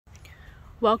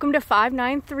Welcome to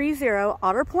 5930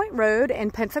 Otter Point Road in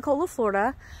Pensacola,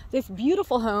 Florida. This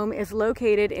beautiful home is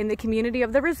located in the community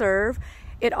of the Reserve.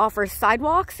 It offers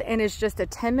sidewalks and is just a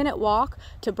 10-minute walk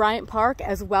to Bryan Park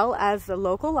as well as the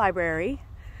local library.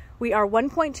 We are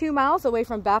 1.2 miles away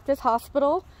from Baptist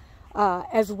Hospital,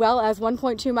 as well as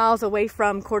 1.2 miles away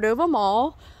from Cordova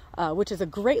Mall, which is a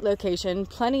great location.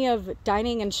 Plenty of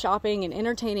dining and shopping and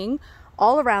entertaining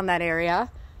all around that area.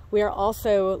 We are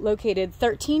also located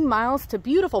 13 miles to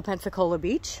beautiful Pensacola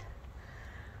Beach.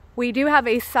 We do have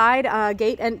a side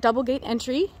gate and double gate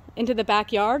entry into the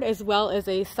backyard, as well as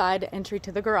a side entry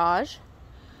to the garage.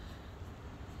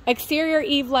 Exterior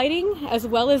eave lighting, as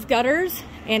well as gutters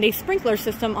and a sprinkler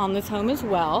system on this home as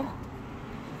well.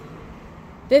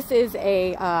 This is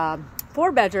a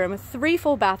 4-bedroom, 3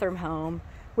 full bathroom home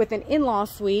with an in-law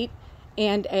suite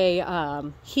and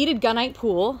a heated gunite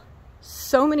pool.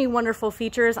 So many wonderful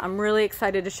features. I'm really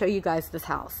excited to show you guys this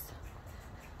house.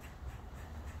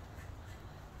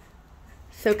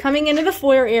 So coming into the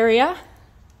foyer area,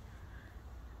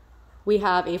 we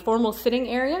have a formal sitting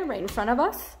area right in front of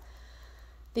us.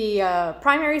 The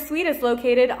primary suite is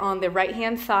located on the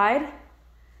right-hand side,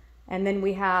 and then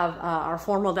we have our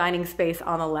formal dining space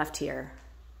on the left here.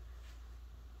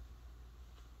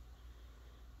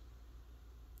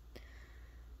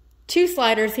 Two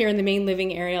sliders here in the main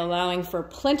living area, allowing for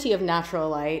plenty of natural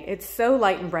light. It's so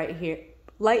light and bright in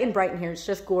here. It's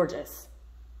just gorgeous.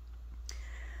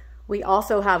 We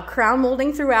also have crown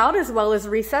molding throughout, as well as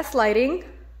recessed lighting.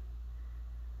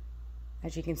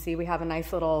 As you can see, we have a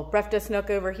nice little breakfast nook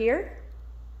over here.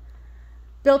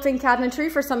 Built-in cabinetry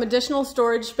for some additional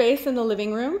storage space in the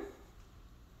living room,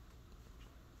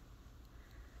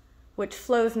 which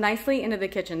flows nicely into the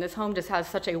kitchen. This home just has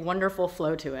such a wonderful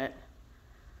flow to it.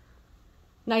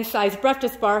 Nice sized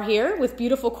breakfast bar here with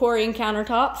beautiful quarrying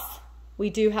countertops.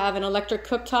 We do have an electric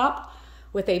cooktop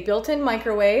with a built-in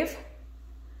microwave,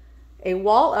 a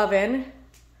wall oven,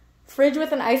 fridge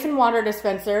with an ice and water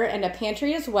dispenser, and a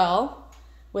pantry as well,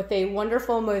 with a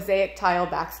wonderful mosaic tile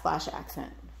backsplash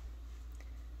accent.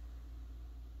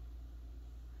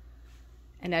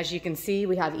 And as you can see,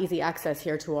 we have easy access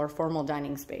here to our formal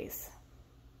dining space.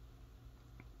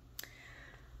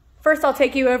 First, I'll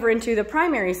take you over into the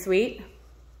primary suite.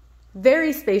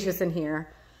 Very spacious in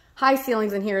here. High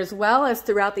ceilings in here as well as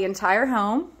throughout the entire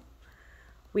home.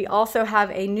 We also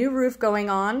have a new roof going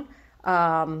on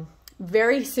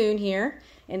very soon here,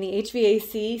 and the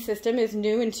HVAC system is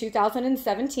new in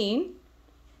 2017.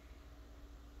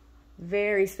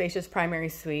 Very spacious primary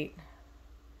suite.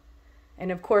 And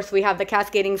of course, we have the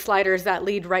cascading sliders that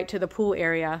lead right to the pool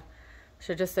area.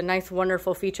 So just a nice,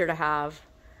 wonderful feature to have.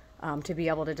 To be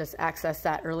able to just access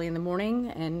that early in the morning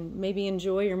and maybe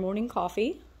enjoy your morning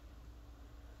coffee.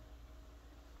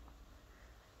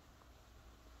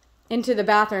 Into the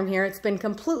bathroom here, it's been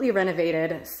completely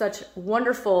renovated. Such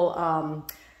wonderful,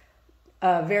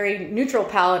 very neutral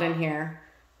palette in here.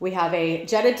 We have a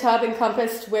jetted tub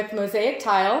encompassed with mosaic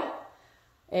tile,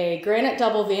 a granite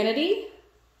double vanity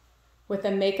with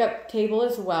a makeup table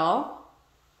as well.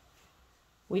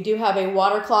 We do have a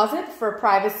water closet for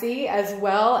privacy, as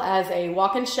well as a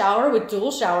walk-in shower with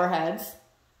dual shower heads.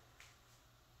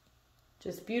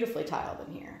 Just beautifully tiled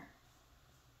in here.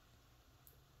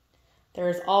 There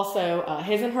is also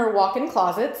his and her walk-in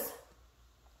closets.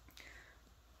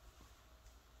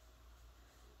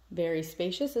 Very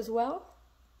spacious as well.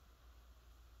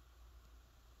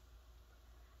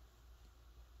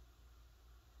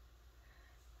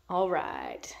 All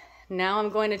right. Now I'm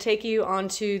going to take you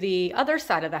onto the other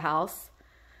side of the house.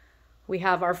 We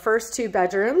have our first 2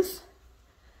 bedrooms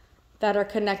that are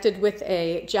connected with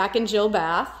a Jack and Jill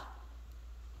bath.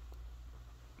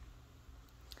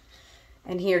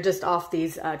 And here, just off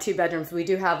these 2 bedrooms, we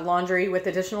do have laundry with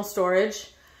additional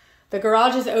storage. The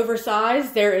garage is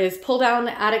oversized. There is pull-down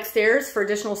attic stairs for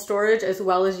additional storage, as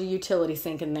well as a utility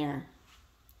sink in there.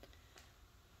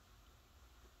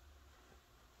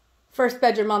 First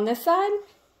bedroom on this side.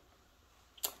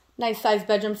 Nice sized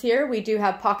bedrooms here. We do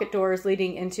have pocket doors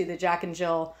leading into the Jack and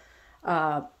Jill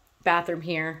bathroom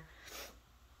here.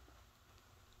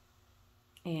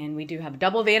 And we do have a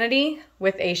double vanity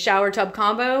with a shower tub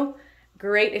combo.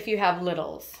 Great if you have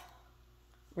littles.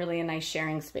 Really a nice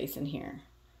sharing space in here.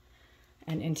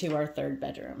 And into our 3rd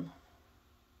bedroom.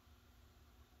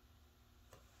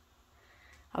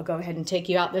 I'll go ahead and take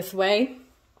you out this way,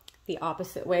 the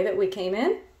opposite way that we came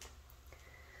in.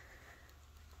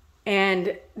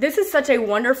 And this is such a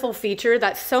wonderful feature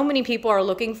that so many people are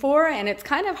looking for, and it's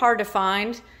kind of hard to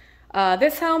find.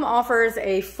 This home offers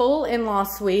a full in-law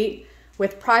suite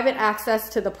with private access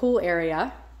to the pool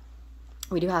area.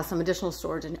 We do have some additional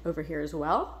storage over here as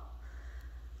well.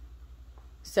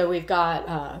 So we've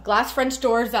got glass French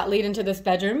doors that lead into this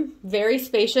bedroom. Very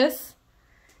spacious.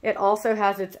 It also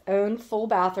has its own full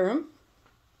bathroom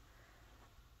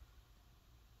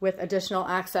with additional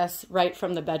access right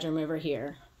from the bedroom over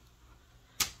here.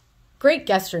 Great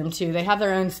guest room too. They have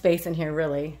their own space in here,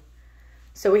 really.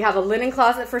 So we have a linen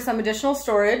closet for some additional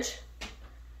storage,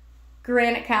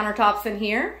 granite countertops in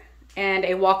here, and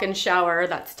a walk-in shower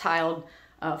that's tiled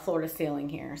floor to ceiling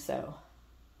here. So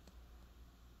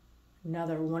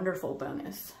another wonderful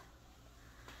bonus.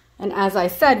 And as I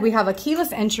said, we have a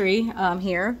keyless entry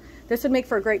here. This would make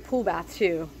for a great pool bath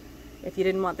too, if you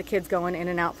didn't want the kids going in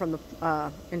and out from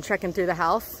the and trekking through the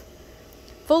house.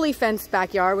 Fully fenced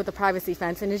backyard with a privacy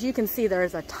fence, and as you can see, there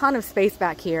is a ton of space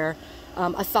back here,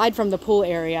 aside from the pool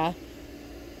area,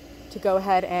 to go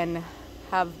ahead and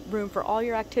have room for all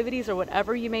your activities or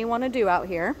whatever you may want to do out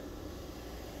here.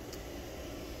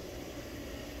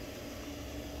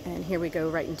 And here we go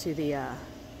right into the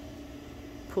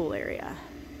pool area.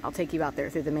 I'll take you out there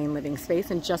through the main living space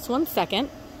in just 1 second.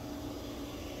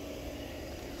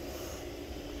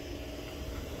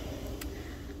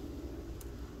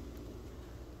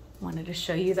 Wanted to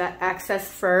show you that access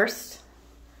first.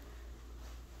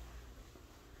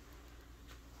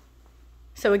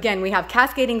 So again, we have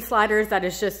cascading sliders that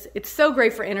is just, it's so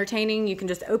great for entertaining. You can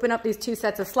just open up these 2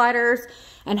 sets of sliders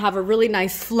and have a really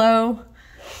nice flow.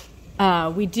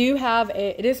 We do have,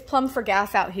 it is plumbed for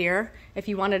gas out here if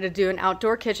you wanted to do an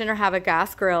outdoor kitchen or have a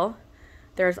gas grill.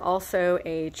 There's also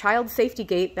a child safety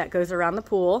gate that goes around the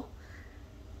pool.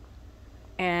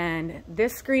 And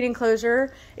this screen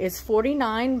enclosure is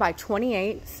 49 by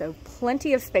 28, so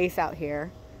plenty of space out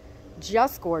here.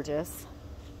 Just gorgeous.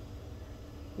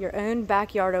 Your own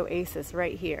backyard oasis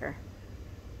right here.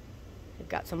 We've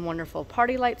got some wonderful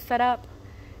party lights set up.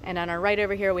 And on our right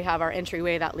over here, we have our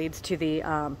entryway that leads to the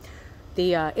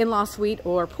in-law suite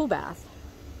or pool bath.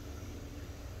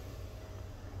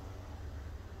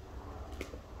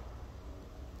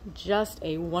 Just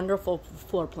a wonderful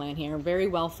floor plan here, very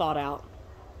well thought out.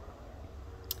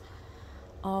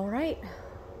 All right.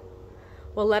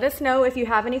 Well, let us know if you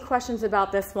have any questions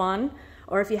about this one,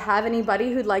 or if you have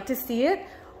anybody who'd like to see it.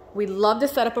 We'd love to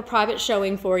set up a private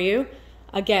showing for you.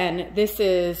 Again, this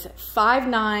is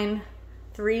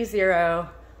 5930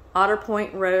 Otter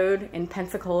Point Road in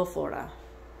Pensacola, Florida.